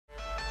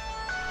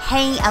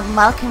Hey and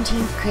welcome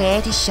to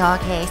Creator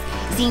Showcase,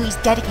 a series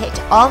dedicated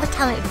to all the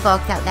talented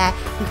folks out there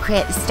who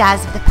create the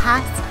stars of the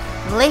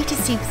past, the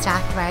latest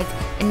superstar threads,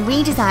 and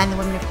redesign the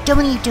women of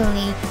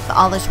WWE for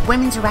all those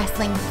women's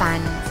wrestling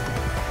fans.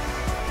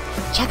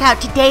 Check out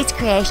today's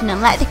creation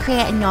and let the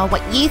creator know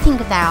what you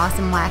think of their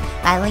awesome work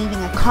by leaving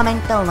a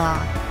comment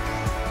below.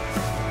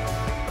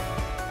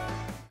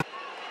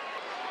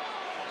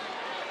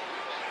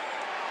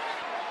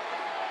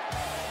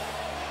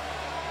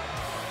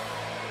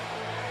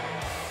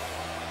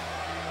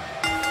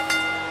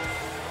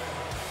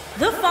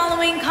 The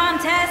following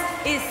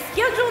contest is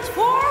scheduled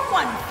for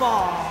one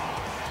fall.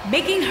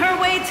 Making her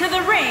way to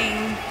the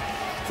ring,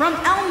 from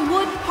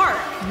Elmwood Park,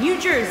 New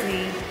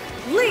Jersey,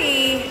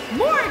 Lee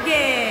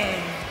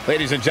Morgan.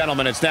 Ladies and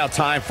gentlemen, it's now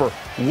time for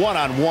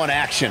one-on-one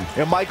action.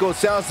 And Michael, it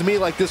sounds to me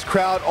like this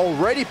crowd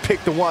already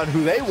picked the one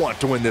who they want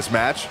to win this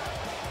match.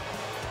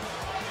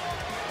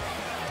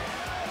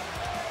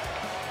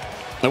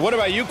 And what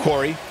about you,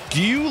 Corey?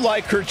 Do you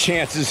like her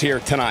chances here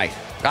tonight?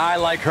 I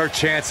like her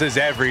chances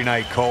every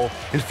night, Cole.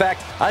 In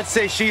fact, I'd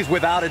say she's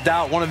without a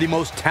doubt one of the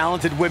most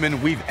talented women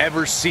we've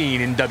ever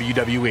seen in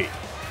WWE.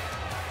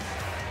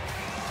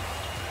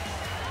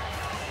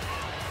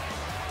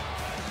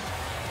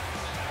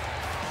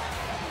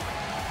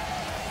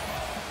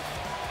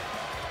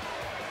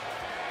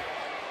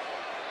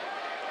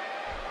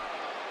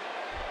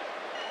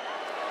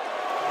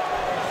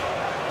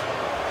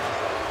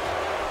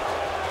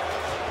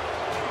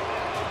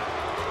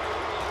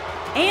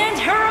 And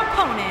her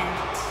opponent,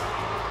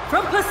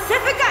 from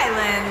Pacific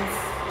Islands,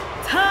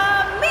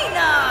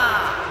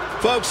 Tamina.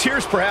 Folks,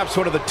 here's perhaps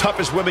one of the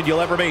toughest women you'll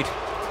ever meet,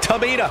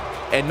 Tamina.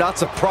 And not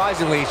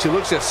surprisingly, she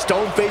looks as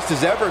stone-faced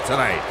as ever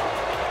tonight.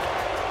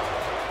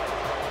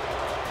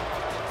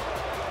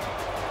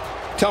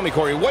 Tell me,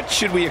 Corey, what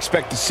should we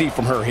expect to see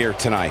from her here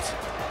tonight?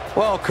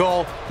 Well,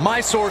 Cole,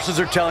 my sources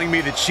are telling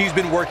me that she's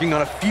been working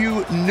on a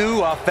few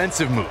new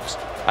offensive moves.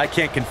 I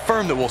can't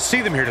confirm that we'll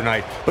see them here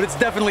tonight, but it's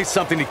definitely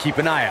something to keep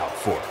an eye out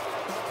for.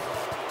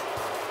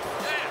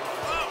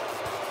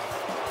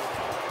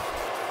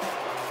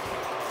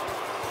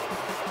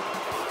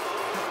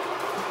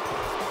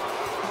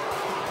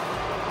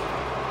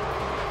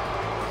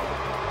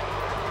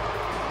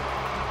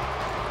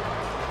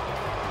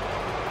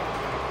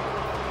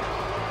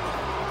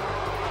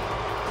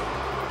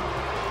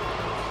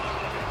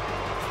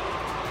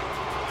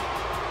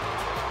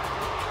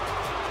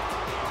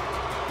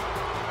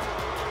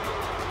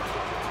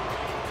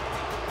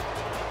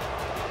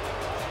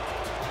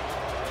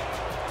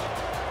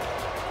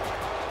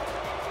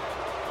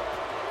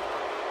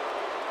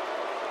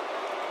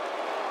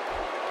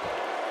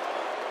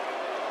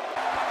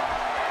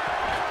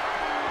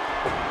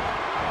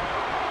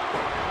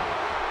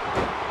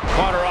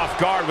 Caught her off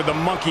guard with a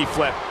monkey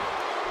flip.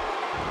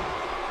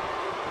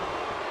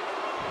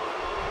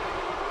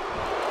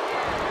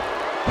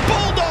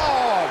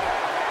 Bulldog!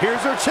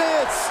 Here's her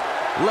chance.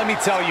 Let me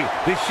tell you,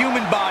 the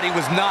human body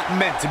was not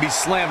meant to be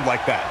slammed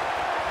like that.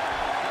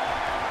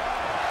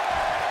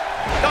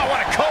 Oh,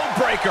 what a code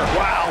breaker.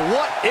 Wow,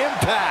 what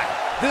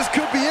impact. This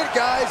could be it,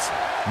 guys.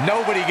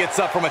 Nobody gets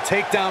up from a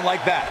takedown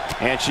like that.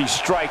 And she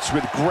strikes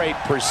with great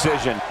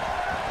precision.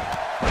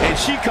 And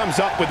she comes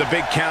up with a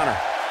big counter.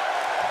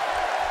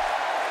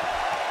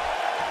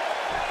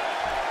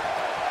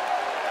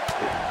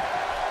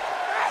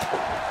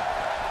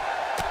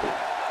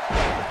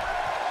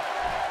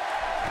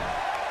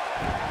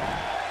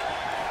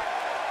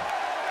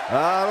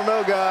 I don't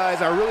know,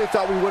 guys. I really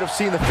thought we would have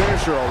seen the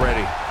finisher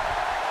already.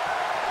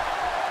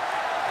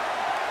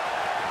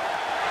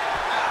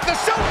 The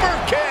super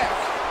kick!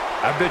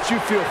 I bet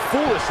you feel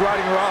foolish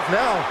riding her off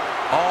now.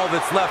 All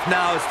that's left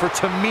now is for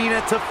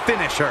Tamina to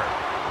finish her.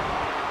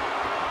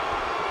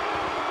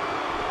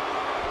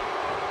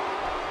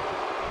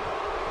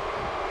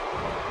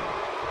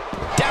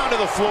 Down to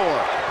the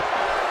floor.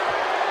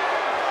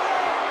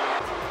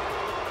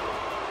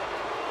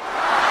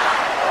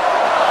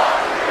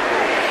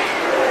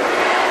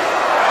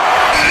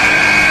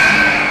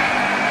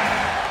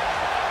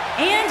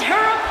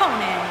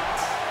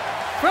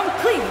 From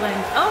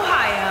Cleveland,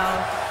 Ohio,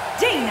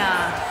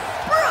 Dana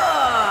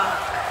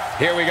Brooke.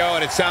 Here we go,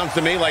 and it sounds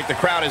to me like the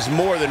crowd is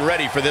more than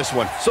ready for this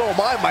one. So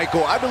am I,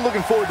 Michael. I've been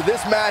looking forward to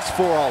this match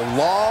for a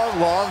long,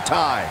 long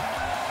time.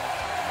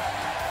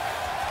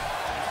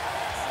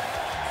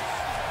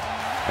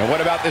 And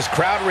what about this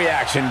crowd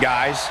reaction,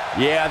 guys?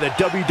 Yeah, the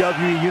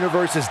WWE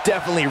Universe is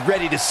definitely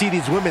ready to see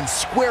these women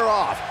square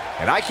off,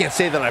 and I can't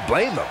say that I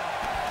blame them.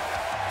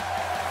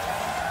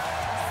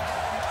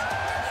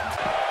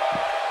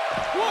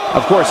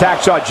 Of course,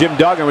 Hacksaw Jim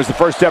Duggan was the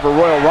first ever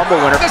Royal Rumble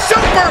winner. The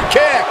super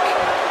kick!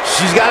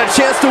 She's got a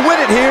chance to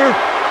win it here.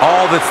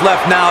 All that's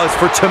left now is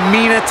for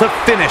Tamina to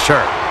finish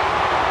her.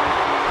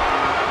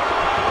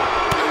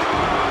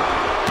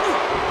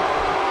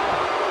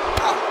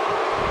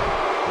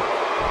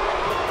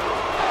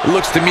 It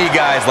looks to me,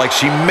 guys, like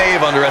she may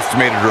have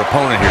underestimated her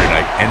opponent here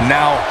tonight, and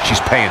now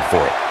she's paying for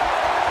it.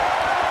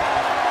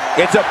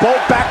 It's a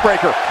bolt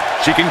backbreaker.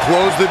 She can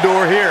close the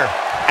door here.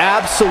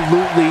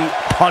 Absolutely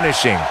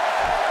punishing.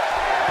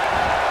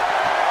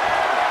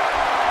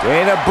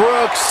 Dana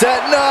Brooke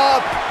setting up.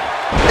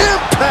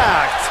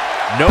 Impact!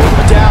 No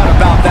doubt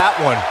about that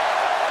one.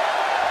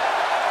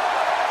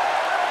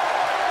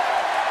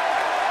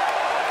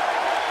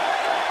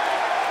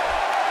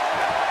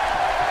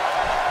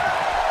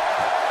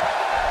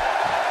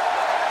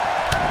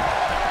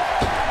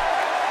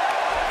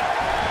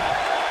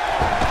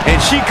 And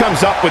she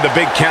comes up with a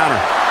big counter.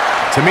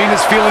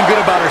 Tamina's feeling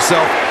good about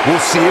herself. We'll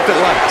see if it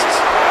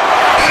lasts.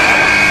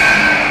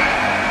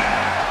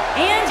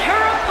 And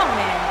her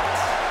opponent,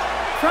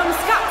 from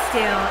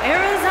Scottsdale,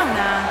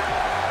 Arizona,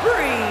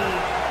 RevELLEution.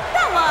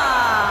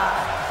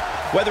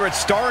 Whether it's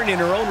starring in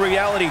her own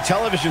reality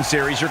television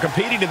series or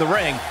competing in the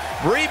ring,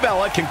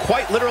 RevELLEution can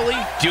quite literally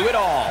do it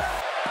all.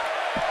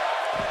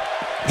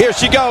 Here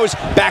she goes,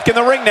 back in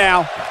the ring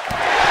now.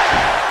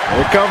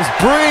 Here comes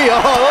Brie.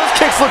 Oh, those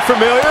kicks look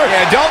familiar.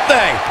 Yeah, don't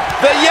they?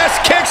 The yes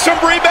kicks from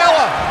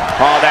RevELLEution.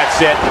 Oh, that's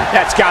it.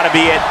 That's got to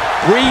be it.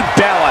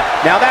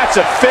 RevELLEution. Now that's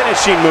a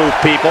finishing move,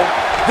 people.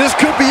 This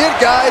could be it,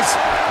 guys.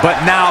 But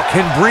now,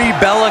 can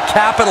RevELLEution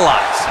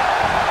capitalize?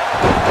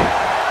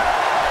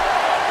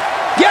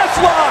 Yes,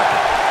 lock.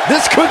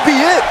 This could be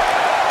it.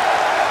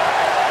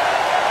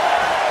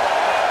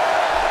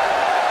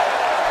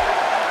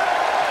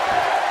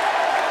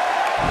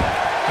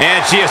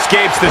 And she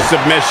escapes the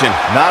submission.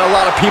 Not a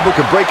lot of people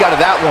can break out of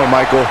that one,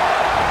 Michael.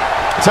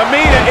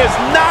 Tamina is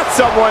not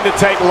someone to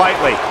take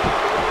lightly.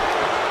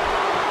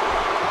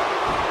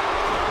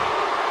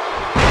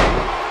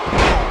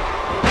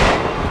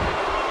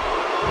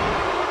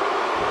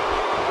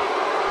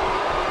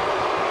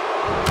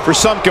 For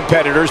some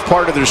competitors,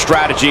 part of their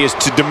strategy is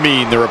to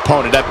demean their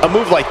opponent. A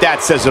move like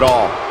that says it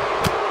all.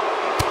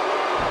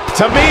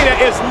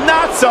 Tamina is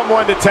not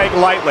someone to take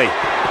lightly.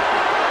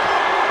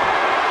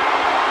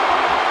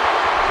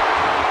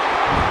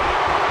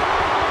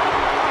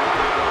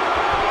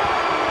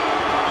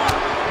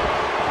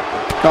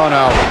 Oh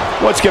no,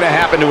 what's going to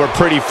happen to her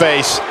pretty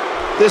face?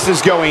 This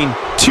is going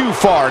too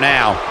far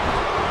now.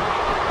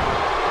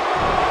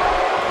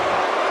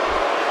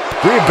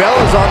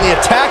 RevELLEution's on the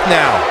attack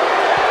now.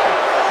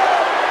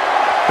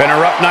 Been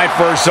a rough night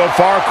for her so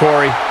far,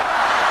 Corey.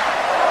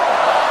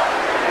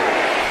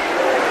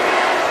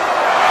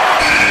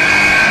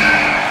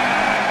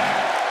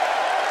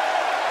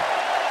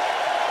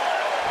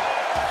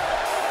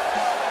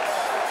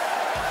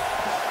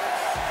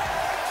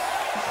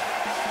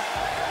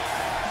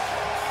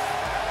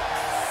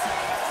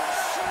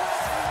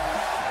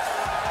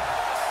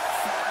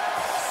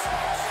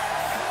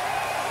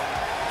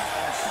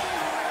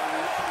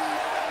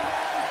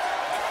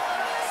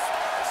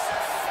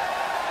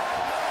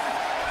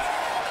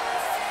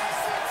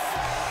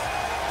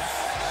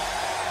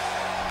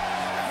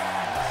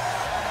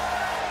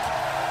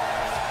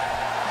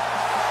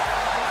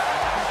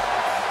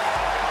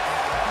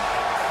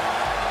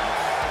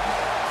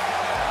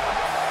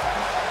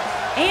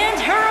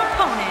 And her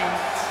opponent,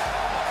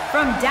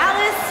 from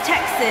Dallas,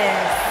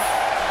 Texas,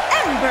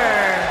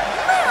 Ember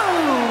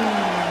Moon.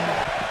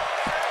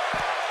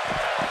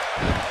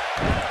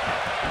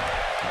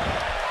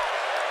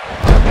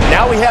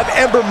 Now we have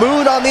Ember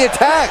Moon on the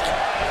attack.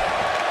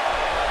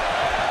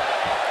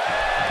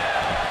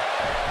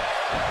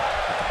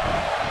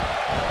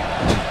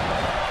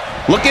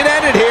 Looking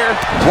at it here.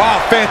 Wow,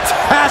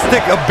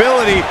 fantastic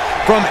ability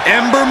from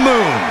Ember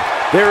Moon.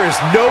 There is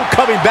no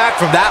coming back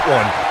from that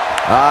one.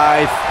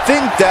 I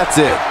think that's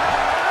it.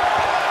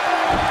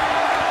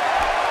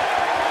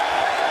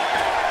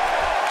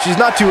 She's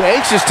not too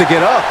anxious to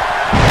get up.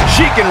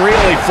 She can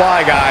really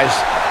fly, guys.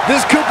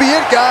 This could be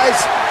it, guys.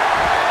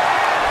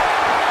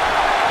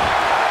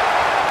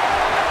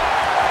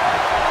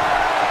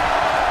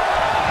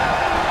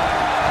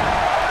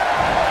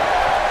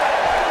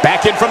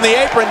 Back in from the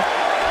apron.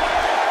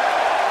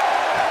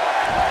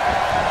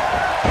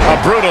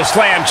 A brutal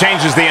slam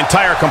changes the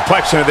entire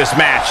complexion of this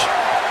match.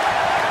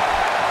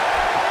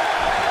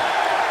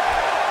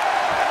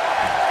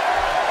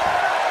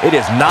 It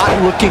is not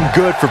looking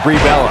good for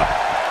RevELLEution.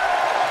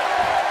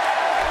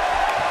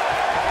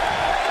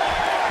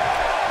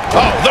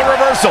 Oh, the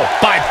reversal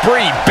by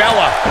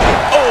RevELLEution.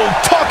 Oh,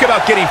 talk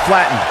about getting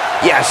flattened.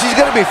 Yeah, she's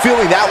going to be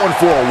feeling that one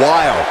for a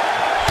while.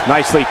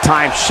 Nicely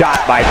timed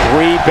shot by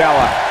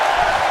RevELLEution.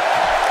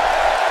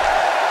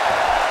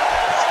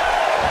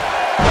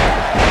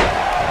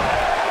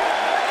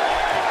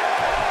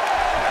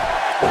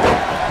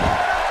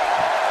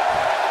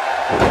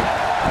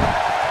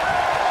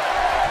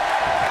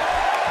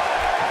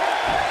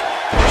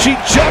 She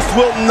just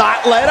will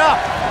not let up.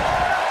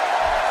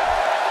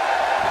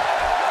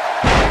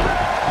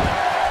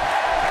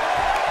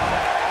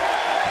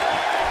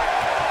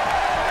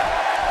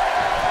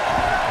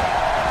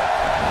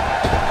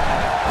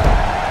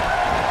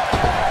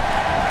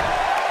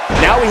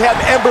 Now we have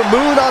Ember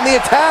Moon on the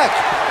attack.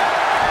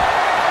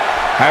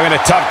 Having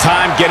a tough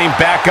time getting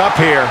back up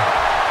here.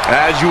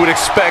 As you would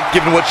expect,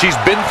 given what she's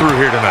been through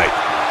here tonight.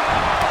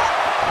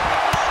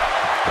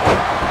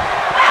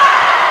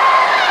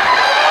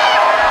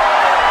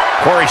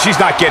 Corey, she's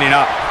not getting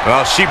up.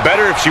 Well, she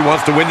better if she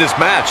wants to win this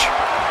match.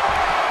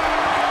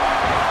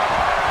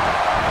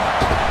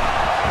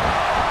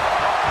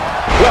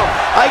 Well,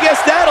 I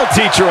guess that'll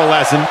teach her a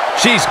lesson.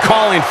 She's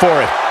calling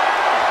for it.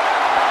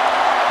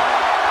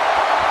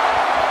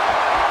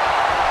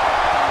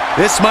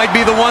 This might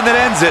be the one that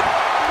ends it.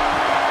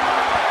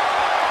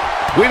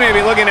 We may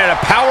be looking at a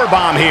power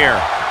bomb here.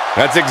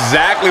 That's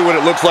exactly what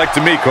it looks like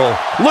to me, Cole.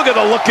 Look at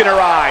the look in her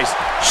eyes.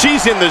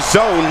 She's in the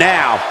zone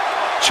now.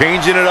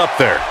 Changing it up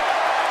there.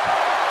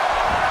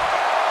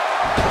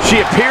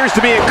 She appears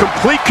to be in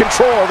complete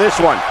control of this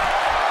one.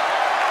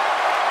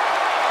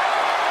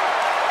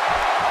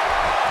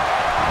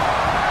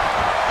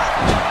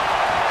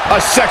 A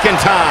second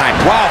time.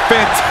 Wow,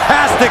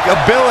 fantastic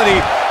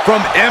ability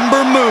from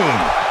Ember Moon.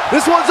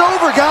 This one's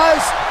over,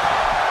 guys.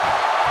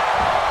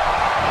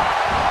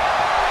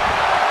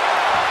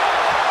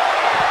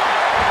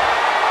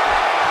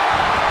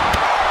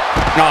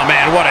 Oh,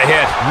 man, what a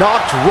hit.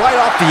 Knocked right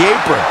off the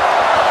apron.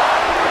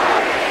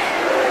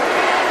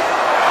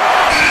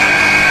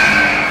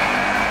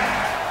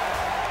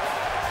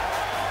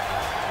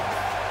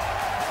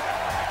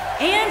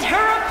 And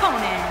her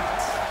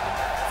opponent,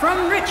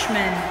 from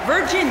Richmond,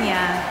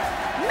 Virginia,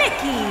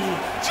 Mickie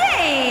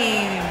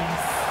James.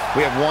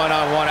 We have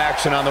one-on-one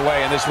action on the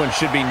way, and this one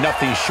should be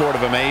nothing short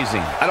of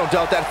amazing. I don't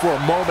doubt that for a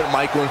moment,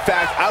 Michael. In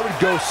fact, I would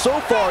go so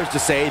far as to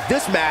say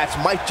this match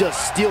might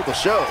just steal the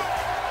show.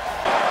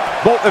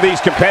 Both of these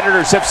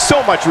competitors have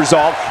so much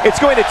resolve. It's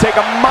going to take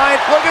a mind.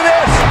 Look at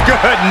this.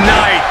 Good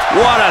night.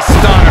 What a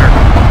stunner.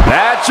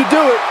 That should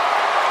do it.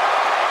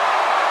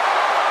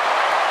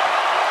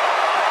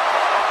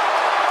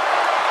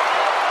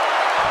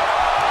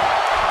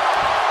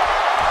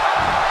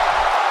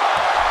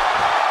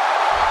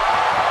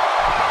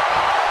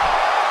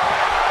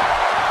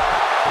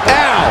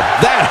 Ow,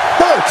 that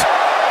hurt.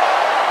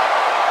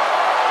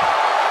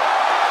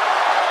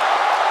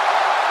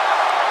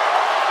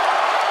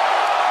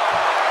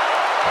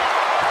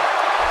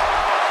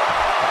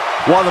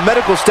 While the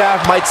medical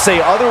staff might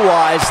say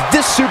otherwise,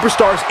 this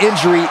superstar's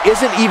injury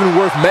isn't even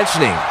worth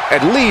mentioning.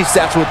 At least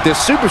that's what this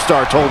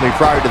superstar told me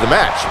prior to the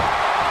match.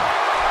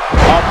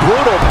 A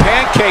brutal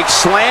pancake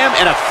slam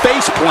and a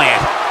face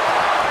plant.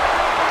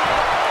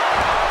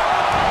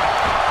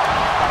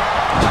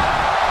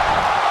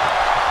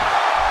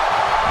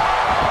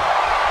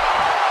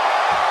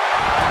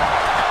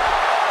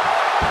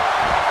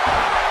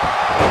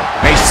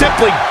 A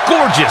simply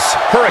gorgeous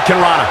Hurricane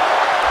Rana.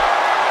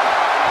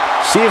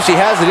 See if she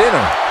has it in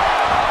her.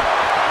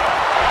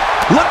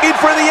 Looking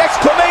for the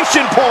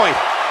exclamation point.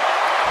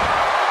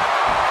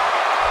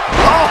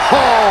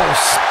 Oh,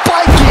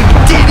 spiking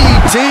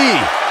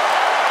DDT.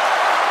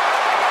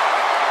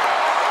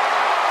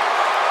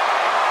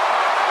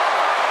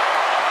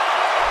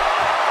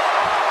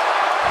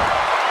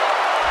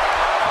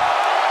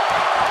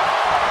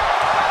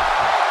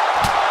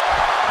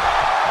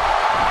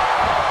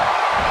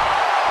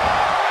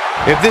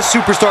 If this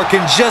superstar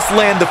can just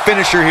land the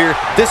finisher here,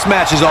 this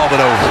match is all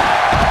but over.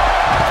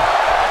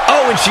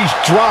 Oh, and she's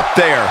dropped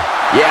there.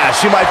 Yeah,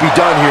 she might be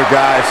done here,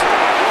 guys.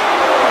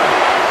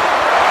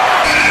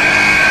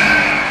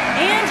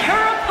 And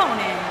her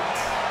opponent,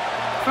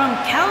 from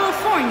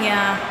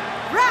California,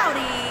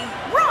 Rowdy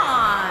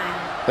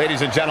Ron.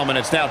 Ladies and gentlemen,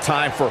 it's now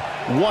time for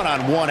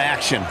one-on-one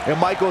action. And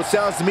Michael, it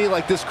sounds to me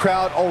like this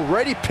crowd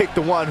already picked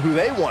the one who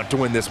they want to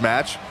win this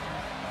match.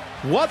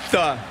 What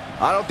the?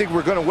 I don't think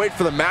we're going to wait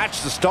for the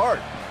match to start.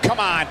 Come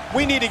on,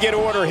 we need to get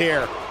order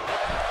here.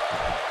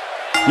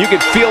 You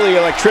can feel the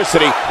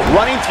electricity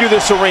running through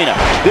this arena.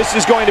 This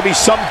is going to be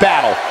some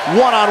battle.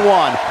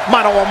 One-on-one,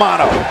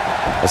 mano-a-mano.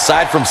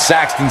 Aside from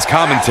Saxton's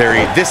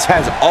commentary, this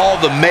has all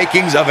the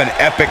makings of an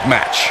epic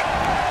match.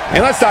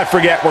 And let's not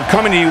forget, we're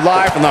coming to you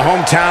live from the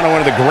hometown of one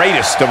of the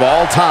greatest of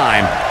all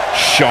time,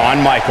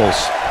 Shawn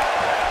Michaels.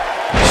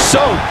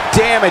 So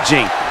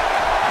damaging.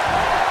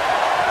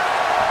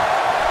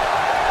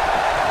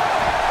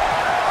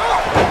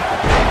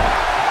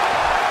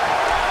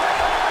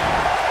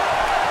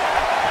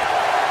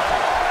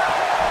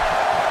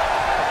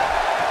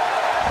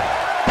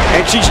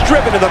 And she's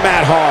driven to the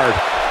mat hard.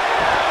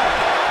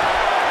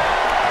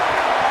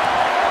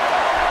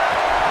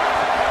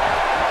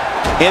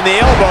 And the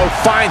elbow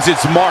finds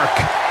its mark.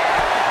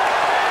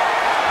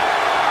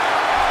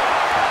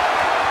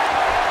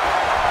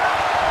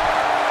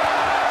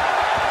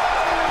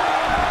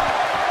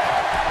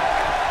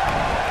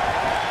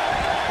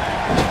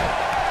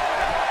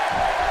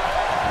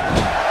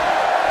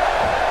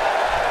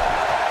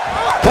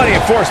 Plenty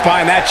of force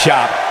behind that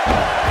chop.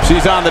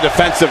 She's on the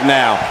defensive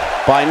now.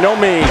 By no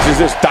means is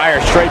this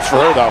dire straits for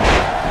her, though.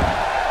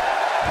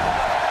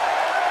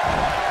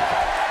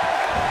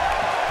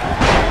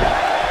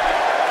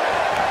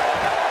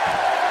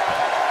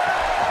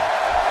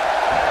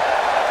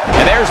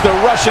 And there's the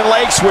Russian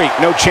leg sweep.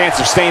 No chance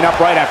of staying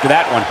upright after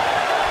that one.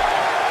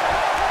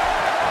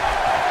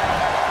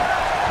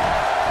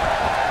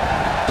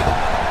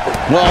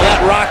 Well,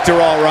 that rocked her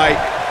all right.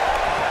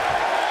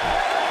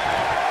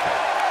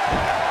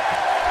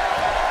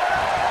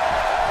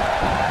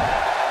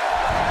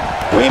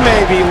 We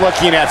may be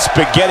looking at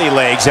spaghetti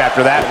legs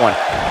after that one.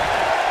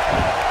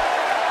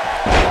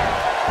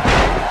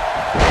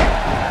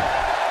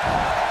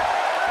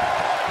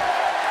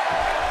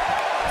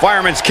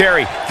 Fireman's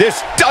carry.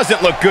 This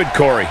doesn't look good,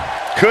 Corey.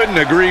 Couldn't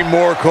agree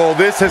more, Cole.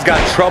 This has got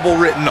trouble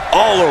written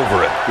all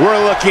over it. We're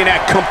looking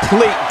at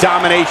complete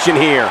domination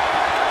here.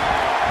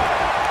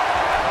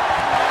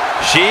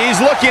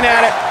 She's looking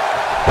at it.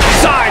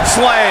 Side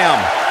slam.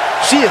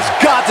 She has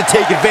got to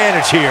take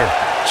advantage here.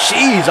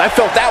 Jeez, I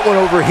felt that one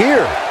over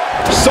here.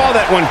 Saw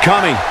that one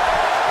coming.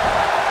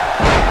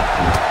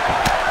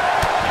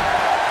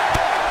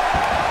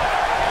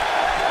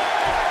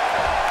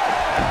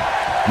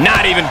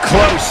 Not even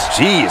close.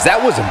 Jeez,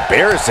 that was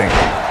embarrassing.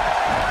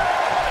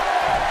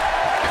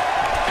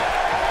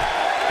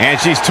 And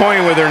she's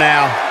toying with her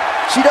now.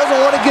 She doesn't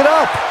want to get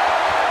up.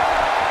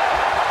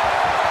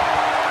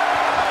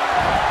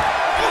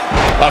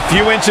 A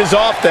few inches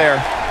off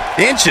there.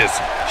 Inches?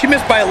 She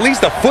missed by at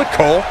least a foot,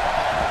 Cole.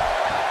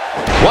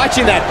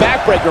 Watching that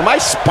backbreaker, my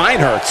spine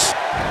hurts.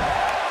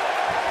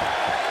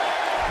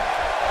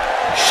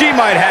 She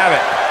might have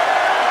it.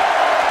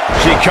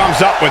 She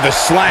comes up with a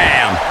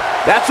slam.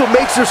 That's what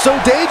makes her so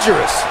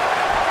dangerous.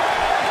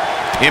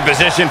 In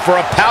position for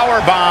a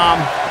power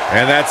bomb.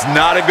 And that's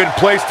not a good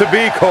place to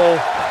be, Cole.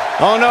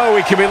 Oh no,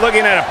 we could be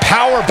looking at a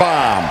power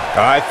bomb.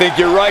 I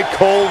think you're right,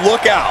 Cole.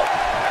 Look out.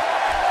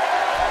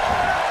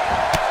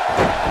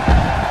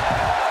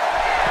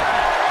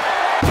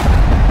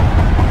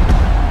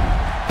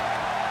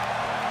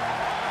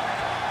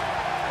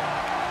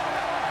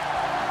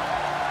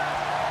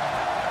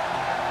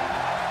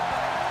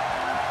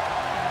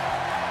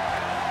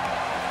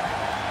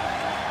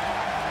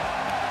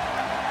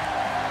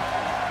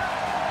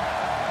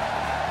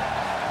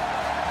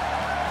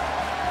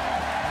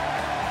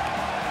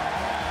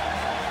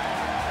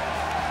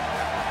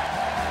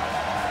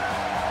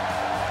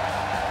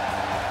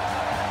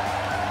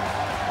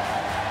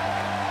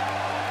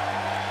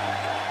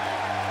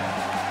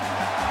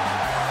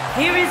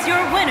 Here is your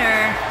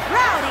winner,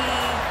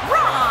 Rowdy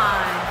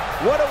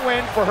Ron. What a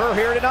win for her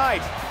here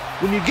tonight.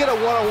 When you get a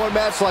one-on-one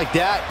match like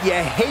that, you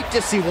hate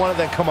to see one of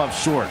them come up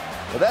short.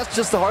 But that's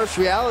just the harsh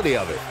reality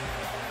of it.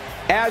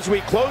 As we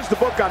close the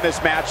book on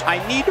this match,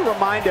 I need to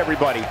remind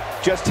everybody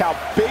just how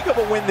big of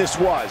a win this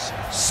was.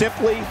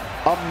 Simply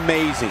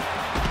amazing.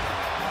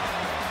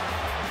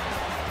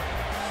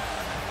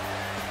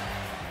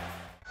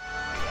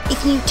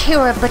 If you too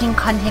are a budding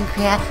content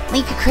creator,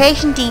 leave your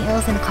creation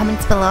details in the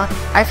comments below,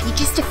 or if you're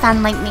just a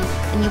fan like me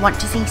and you want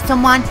to see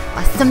someone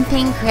or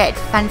something created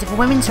for fans of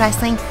women's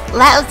wrestling,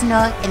 let us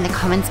know in the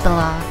comments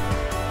below.